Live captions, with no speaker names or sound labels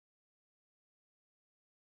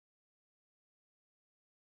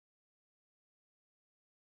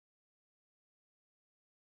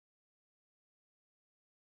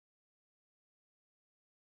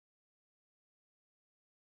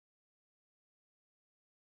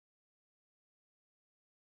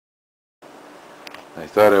I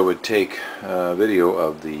thought I would take a video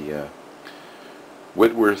of the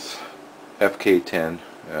Whitworth FK-10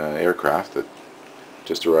 aircraft that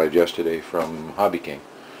just arrived yesterday from HobbyKing.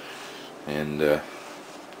 And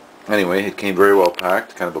anyway, it came very well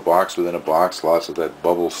packed, kind of a box within a box, lots of that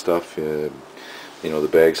bubble stuff, you know, the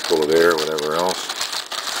bag's full of air, whatever else.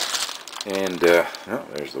 And oh,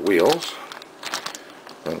 there's the wheels,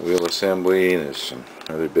 front wheel assembly, and there's some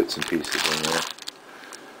other bits and pieces in there.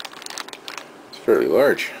 It's fairly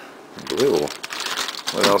large, unbelievable.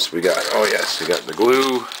 What else we got? Oh yes, we got the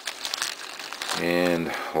glue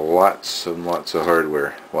and lots and lots of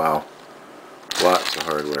hardware. Wow, lots of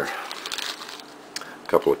hardware. A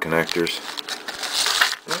couple of connectors.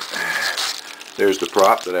 There's the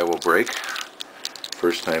prop that I will break.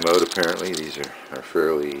 First time out apparently. These are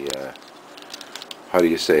fairly, how do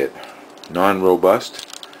you say it, non-robust.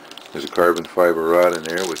 There's a carbon fiber rod in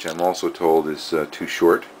there, which I'm also told is too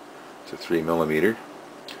short. It's a 3mm.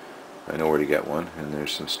 I know where to get one. And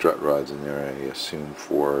there's some strut rods in there, I assume,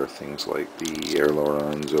 for things like the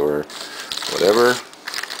ailerons or whatever.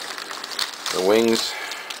 The wings,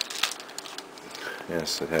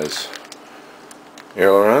 yes, it has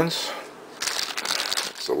ailerons.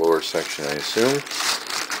 That's the lower section, I assume.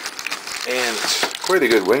 And it's quite a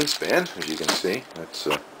good wingspan, as you can see. That's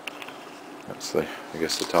the, I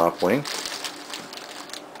guess, the top wing.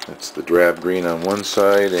 That's the drab green on one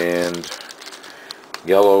side and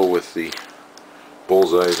yellow with the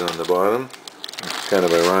bullseyes on the bottom. It's kind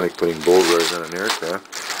of ironic putting bullseyes on an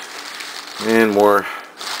aircraft. And more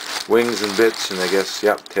wings and bits, and I guess,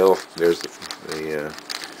 yep, tail. There's the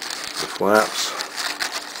flaps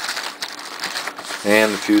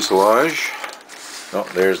and the fuselage. Oh,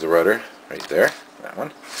 there's the rudder right there. That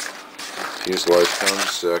one. Fuselage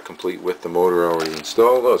comes complete with the motor already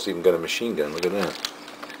installed. Oh, it's even got a machine gun. Look at that.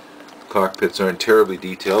 Cockpits aren't terribly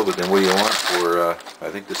detailed, but then what do you want for, I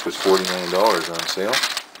think this was $49 on sale.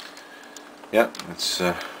 Yep, it's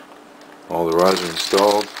all the rods are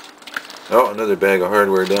installed. Oh, another bag of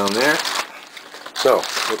hardware down there. So,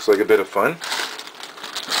 looks like a bit of fun.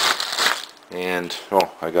 And,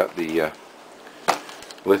 oh, I got the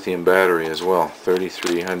lithium battery as well,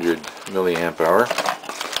 3300 milliamp hour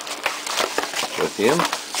lithium.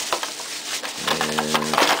 And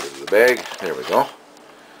there's the bag. There we go.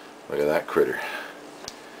 Look at that critter.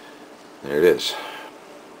 There it is.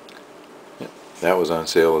 Yep, that was on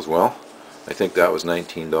sale as well. I think that was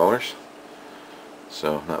 $19.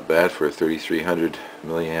 So not bad for a 3300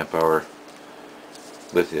 milliamp hour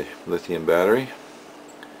lithium battery.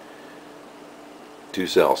 2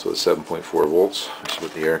 cells, so it's 7.4 volts. That's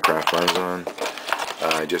what the aircraft runs on.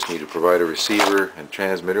 I just need to provide a receiver and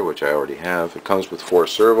transmitter, which I already have. It comes with 4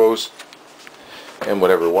 servos and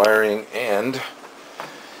whatever wiring, and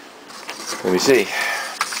let me see.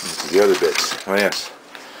 This is the other bits. Oh yes,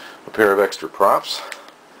 a pair of extra props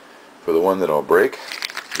for the one that I'll break.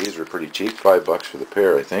 These were pretty cheap, $5 for the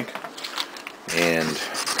pair, I think. And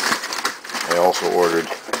I also ordered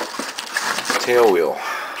a tail wheel.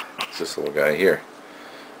 It's this little guy here.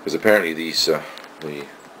 Because apparently these,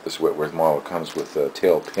 this Whitworth model comes with a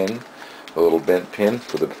tail pin, a little bent pin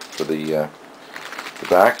for the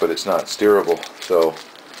back, but it's not steerable. So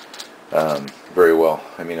very well.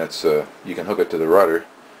 I mean, it's you can hook it to the rudder,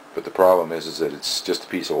 but the problem is that it's just a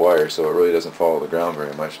piece of wire, so it really doesn't follow the ground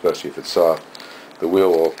very much, especially if it's soft. The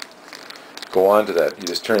wheel will go onto that. You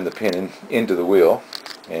just turn the pin into the wheel,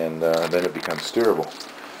 and then it becomes steerable.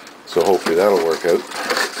 So hopefully that'll work out.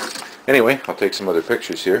 Anyway, I'll take some other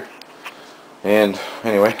pictures here. And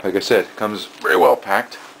anyway, like I said, it comes very well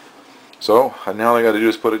packed. So now all I got to do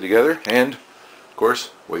is put it together, and of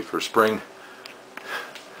course, wait for spring.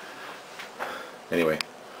 Anyway,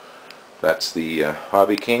 that's the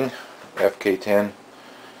HobbyKing FK-10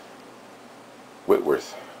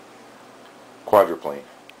 Whitworth Quadruplane.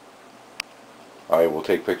 I will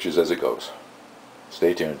take pictures as it goes.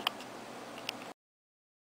 Stay tuned.